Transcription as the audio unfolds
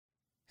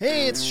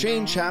Hey, it's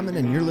Shane Chapman,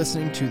 and you're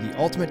listening to the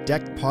Ultimate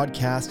Deck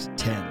Podcast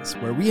 10s,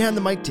 where we hand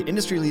the mic to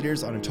industry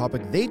leaders on a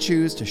topic they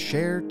choose to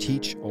share,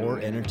 teach, or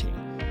entertain.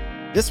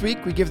 This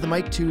week, we give the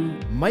mic to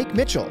Mike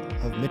Mitchell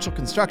of Mitchell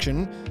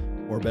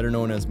Construction, or better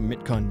known as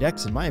Mitcon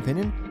Decks in my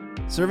opinion,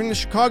 serving the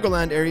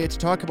Chicagoland area to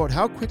talk about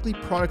how quickly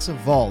products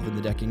evolve in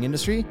the decking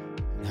industry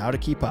and how to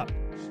keep up.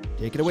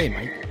 Take it away,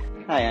 Mike.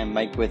 Hi, I'm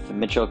Mike with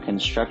Mitchell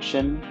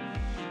Construction.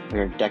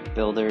 We're deck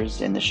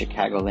builders in the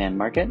Chicagoland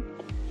market.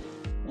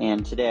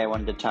 And today I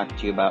wanted to talk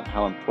to you about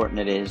how important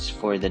it is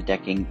for the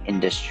decking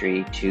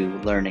industry to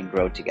learn and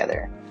grow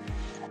together.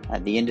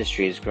 The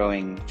industry is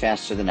growing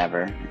faster than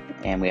ever,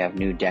 and we have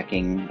new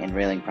decking and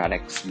railing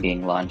products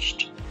being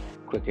launched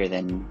quicker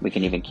than we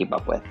can even keep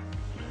up with.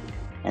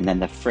 And then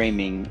the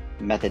framing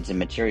methods and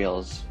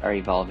materials are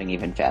evolving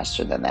even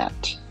faster than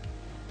that.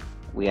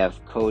 We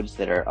have codes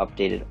that are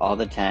updated all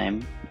the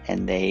time,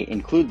 and they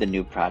include the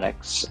new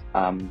products,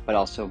 but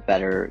also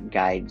better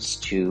guides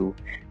to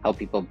help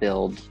people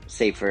build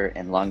safer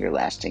and longer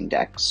lasting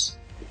decks.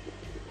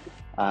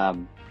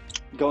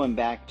 Going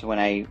back to when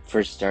I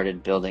first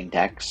started building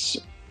decks,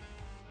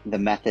 the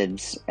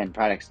methods and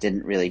products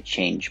didn't really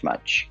change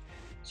much.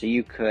 So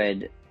you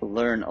could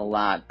learn a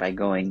lot by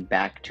going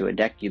back to a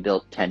deck you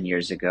built 10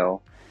 years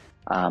ago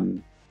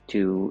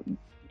to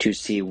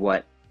see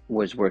what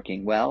was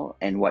working well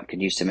and what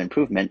could use some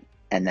improvement,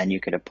 and then you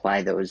could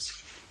apply those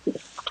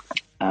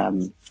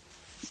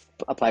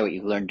apply what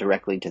you learned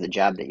directly to the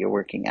job that you're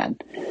working on.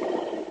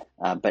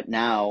 But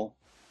now,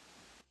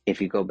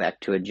 if you go back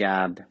to a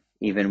job,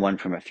 even one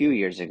from a few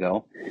years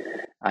ago,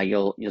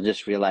 you'll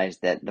just realize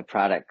that the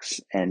products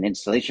and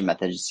installation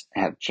methods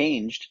have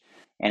changed,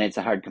 and it's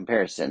a hard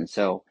comparison.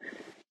 So,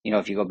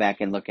 if you go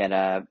back and look at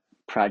a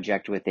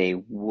project with a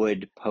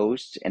wood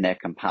post and a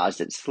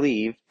composite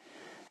sleeve,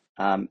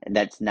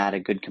 that's not a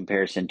good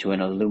comparison to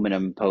an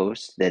aluminum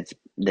post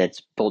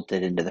that's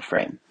bolted into the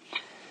frame.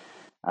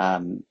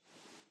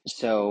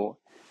 So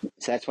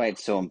that's why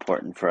it's so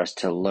important for us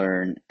to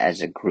learn as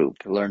a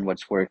group, learn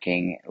what's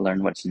working,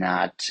 learn what's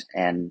not,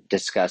 and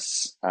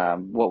discuss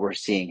what we're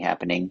seeing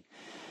happening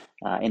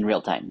in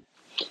real time.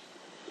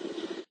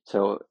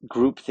 So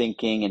group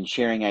thinking and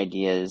sharing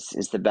ideas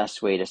is the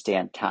best way to stay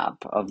on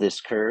top of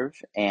this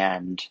curve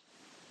and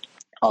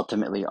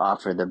ultimately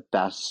offer the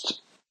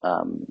best,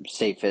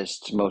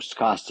 safest, most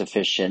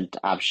cost-efficient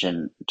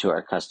option to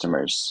our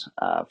customers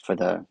for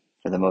the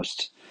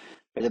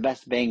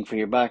best bang for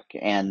your buck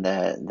and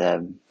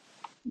the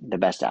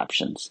best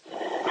options.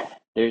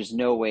 There's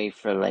no way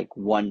for like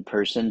one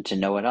person to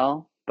know it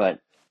all, but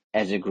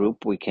as a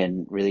group, we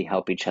can really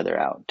help each other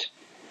out.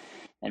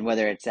 And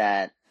whether it's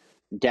at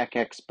Deck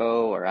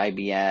Expo or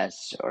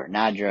IBS or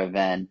NADRA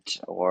event,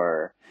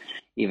 or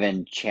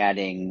even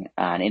chatting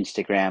on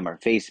Instagram or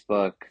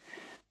Facebook,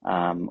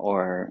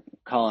 or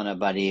calling a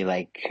buddy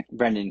like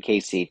Brendan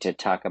Casey to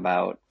talk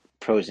about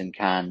pros and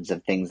cons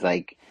of things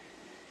like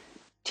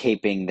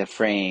taping the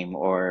frame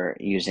or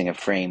using a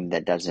frame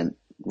that doesn't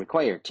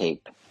require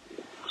tape.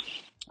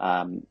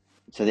 So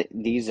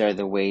these are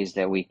the ways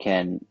that we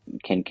can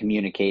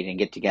communicate and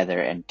get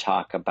together and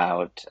talk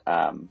about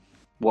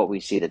what we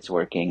see that's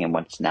working and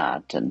what's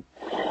not. And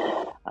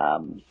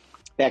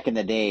back in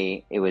the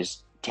day, it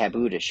was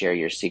taboo to share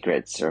your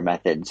secrets or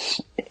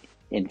methods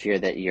in fear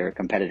that your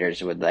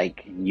competitors would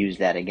use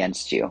that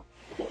against you.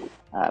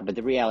 But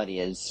the reality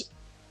is,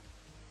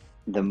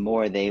 the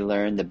more they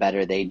learn, the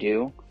better they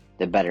do,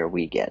 the better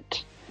we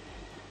get.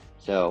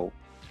 So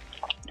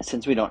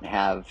since we don't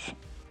have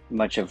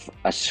much of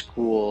a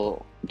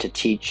school to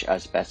teach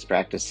us best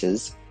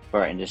practices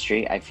for our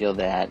industry, I feel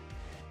that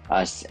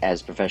us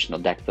as professional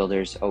deck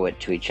builders owe it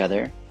to each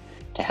other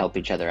to help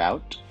each other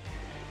out.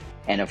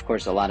 And of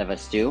course, a lot of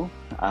us do.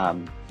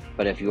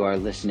 But if you are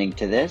listening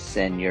to this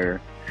and you're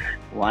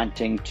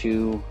wanting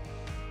to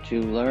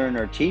learn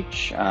or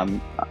teach,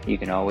 you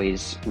can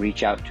always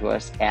reach out to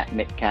us at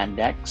Mitcon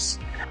Decks,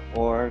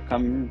 or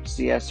come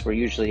see us. We're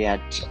usually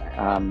at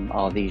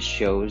all these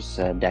shows,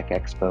 Deck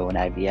Expo and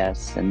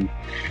IBS and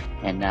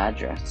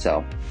NADRA.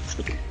 So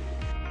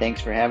thanks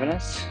for having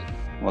us.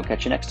 We'll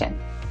catch you next time.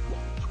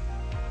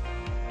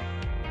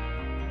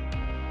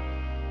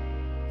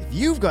 If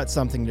you've got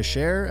something to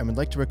share and would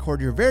like to record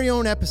your very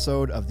own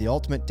episode of the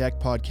Ultimate Deck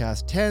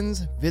Podcast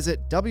 10s,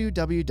 visit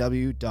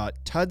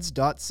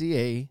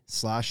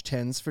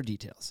www.tuds.ca/10s for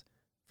details.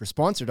 For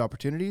sponsored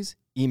opportunities,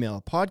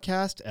 email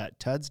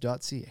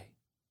podcast@tuds.ca.